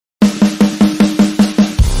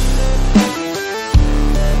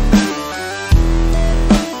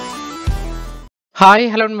Hi,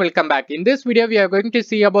 hello and welcome back. In this video, we are going to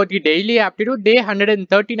see about the daily aptitude day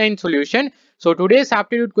 139 solution. So today's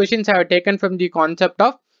aptitude questions I have taken from the concept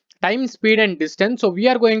of time, speed and distance. So we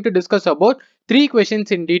are going to discuss about three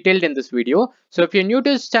questions in detail in this video. So if you're new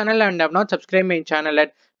to this channel and have not subscribed my channel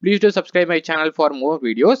yet, please do subscribe my channel for more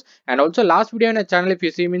videos. And also last video on the channel, if you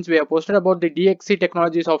see, means we have posted about the DXC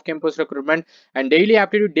technologies of campus recruitment and daily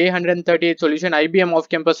aptitude day 138 solution IBM off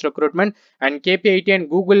campus recruitment and KPIT and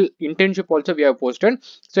Google internship also we have posted.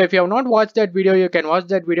 So if you have not watched that video, you can watch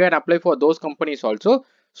that video and apply for those companies also.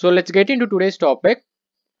 So let's get into today's topic.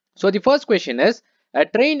 So the first question is, a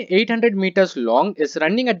train 800 meters long is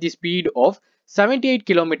running at the speed of 78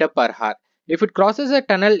 km per hour. If it crosses a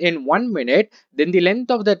tunnel in 1 minute, then the length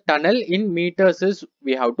of the tunnel in meters is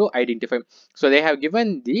we have to identify. So they have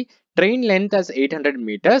given the train length as 800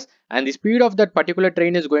 meters and the speed of that particular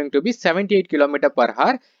train is going to be 78 km per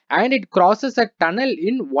hour and it crosses a tunnel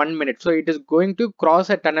in 1 minute. So it is going to cross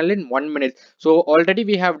a tunnel in 1 minute. So already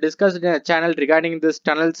we have discussed in a channel regarding this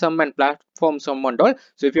tunnel sum and platform sum and all.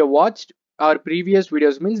 So if you watched our previous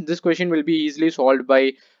videos, means this question will be easily solved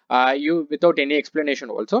by you without any explanation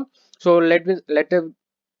also. So let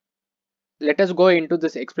us go into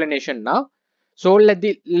this explanation now. So let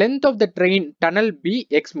the length of the train tunnel be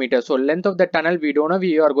x meter. So length of the tunnel we don't know,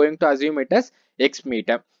 we are going to assume it as x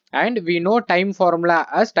meter. And we know time formula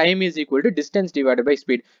as time is equal to distance divided by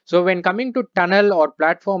speed. So when coming to tunnel or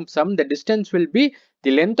platform sum, the distance will be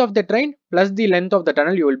the length of the train plus the length of the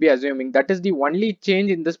tunnel you will be assuming. That is the only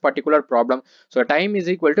change in this particular problem. So time is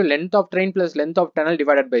equal to length of train plus length of tunnel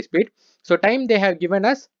divided by speed. So time they have given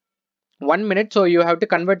us 1 minute, so you have to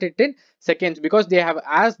convert it in seconds because they have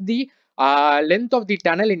asked the length of the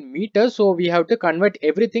tunnel in meters, so we have to convert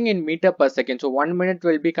everything in meter per second. So 1 minute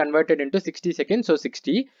will be converted into 60 seconds, so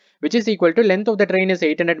 60, which is equal to length of the train is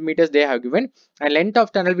 800 meters they have given and length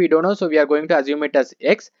of tunnel we don't know, so we are going to assume it as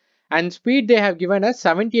x, and speed they have given us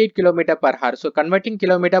 78 km per hour. So converting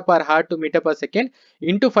kilometer per hour to meter per second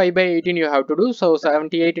into 5 by 18 you have to do. So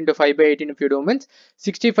 78 into 5 by 18 if you do means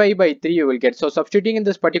 65 by 3 you will get. So substituting in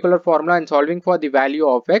this particular formula and solving for the value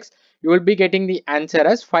of x, you will be getting the answer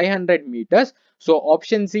as 500 meters. So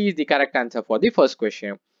option C is the correct answer for the first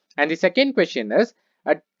question. And the second question is,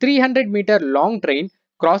 a 300-meter long train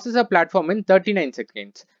crosses a platform in 39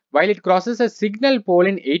 seconds. While it crosses a signal pole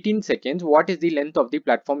in 18 seconds, what is the length of the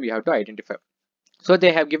platform we have to identify? So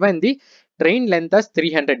they have given the train length as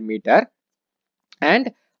 300 meter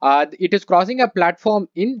and it is crossing a platform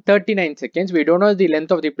in 39 seconds. We don't know the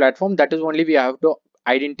length of the platform, that is only we have to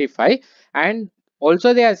identify. And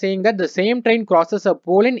also they are saying that the same train crosses a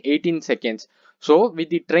pole in 18 seconds. So with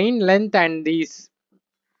the train length and these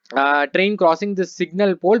train crossing the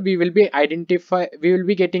signal pole, we will be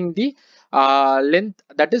getting the length,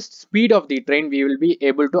 that is speed of the train we will be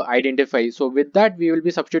able to identify. So with that we will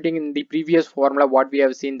be substituting in the previous formula what we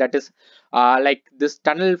have seen, that is like this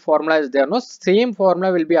tunnel formula is there, no same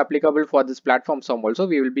formula will be applicable for this platform sum also.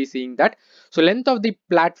 We will be seeing that. So length of the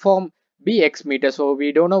platform be x meters. So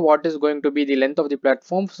we don't know what is going to be the length of the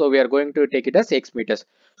platform, so we are going to take it as x meters.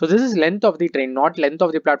 So this is length of the train, not length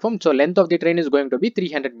of the platform. So length of the train is going to be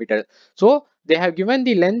 300 meters. So they have given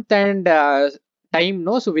the length and time,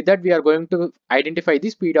 no, so with that we are going to identify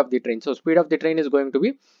the speed of the train. So speed of the train is going to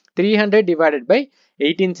be 300 divided by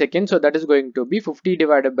 18 seconds, so that is going to be 50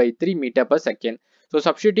 divided by 3 meter per second. So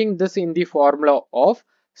substituting this in the formula of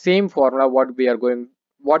same formula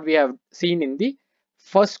what we have seen in the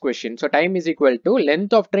first question. So time is equal to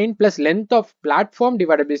length of train plus length of platform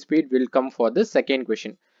divided by speed will come for the second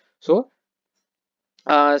question. So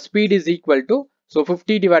speed is equal to, so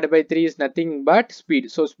 50 divided by 3 is nothing but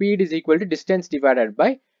speed. So speed is equal to distance divided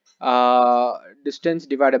by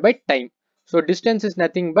time. So distance is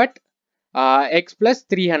nothing but x plus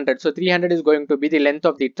 300. So 300 is going to be the length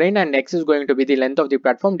of the train and x is going to be the length of the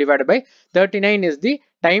platform divided by 39 is the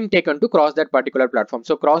time taken to cross that particular platform.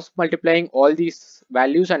 So cross multiplying all these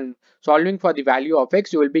values and solving for the value of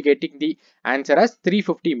x, you will be getting the answer as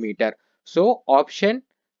 350 meter. So option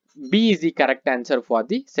B is the correct answer for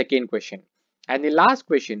the second question. And the last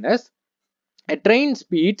question is, a train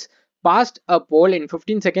speeds past a pole in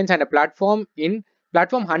 15 seconds and a platform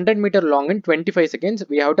 100 meter long in 25 seconds.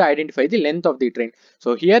 We have to identify the length of the train.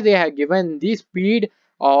 So here they have given the speed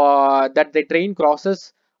that the train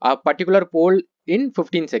crosses a particular pole in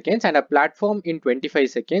 15 seconds and a platform in 25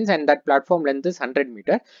 seconds, and that platform length is 100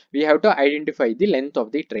 meter. We have to identify the length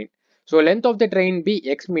of the train. So length of the train be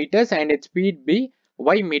x meters and its speed be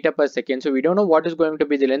y meter per second. So we don't know what is going to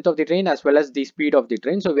be the length of the train as well as the speed of the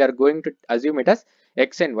train. So we are going to assume it as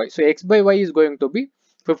x and y. So x by y is going to be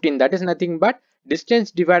 15. That is nothing but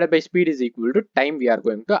distance divided by speed is equal to time, we are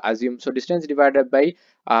going to assume. So distance divided by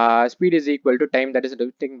speed is equal to time, that is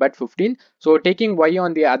nothing but 15. So taking y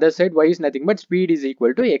on the other side, y is nothing but speed is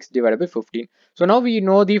equal to x divided by 15. So now we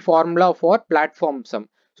know the formula for platform sum.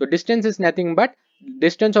 So distance is nothing but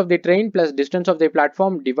distance of the train plus distance of the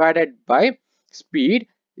platform divided by speed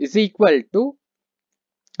is equal to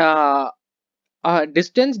uh,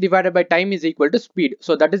 distance divided by time is equal to speed.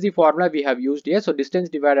 So that is the formula we have used here. So distance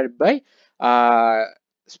divided by uh,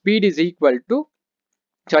 speed is equal to,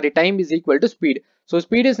 sorry, time is equal to speed. So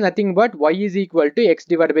speed is nothing but y is equal to x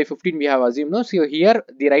divided by 15, we have assumed. No, so here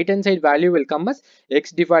the right hand side value will come as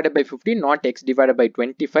x divided by 15, not x divided by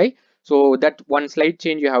 25. So that one slight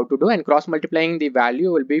change you have to do, and cross multiplying the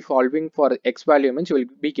value will be solving for x value means you will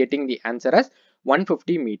be getting the answer as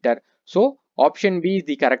 150 meter. So option B is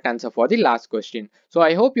the correct answer for the last question. So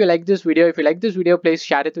I hope you like this video. If you like this video, please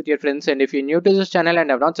share it with your friends, and if you're new to this channel and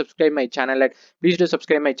have not subscribed my channel yet, please do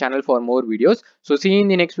subscribe my channel for more videos. So see you in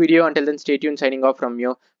the next video. Until then, stay tuned. Signing off from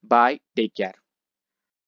you. Bye. Take care.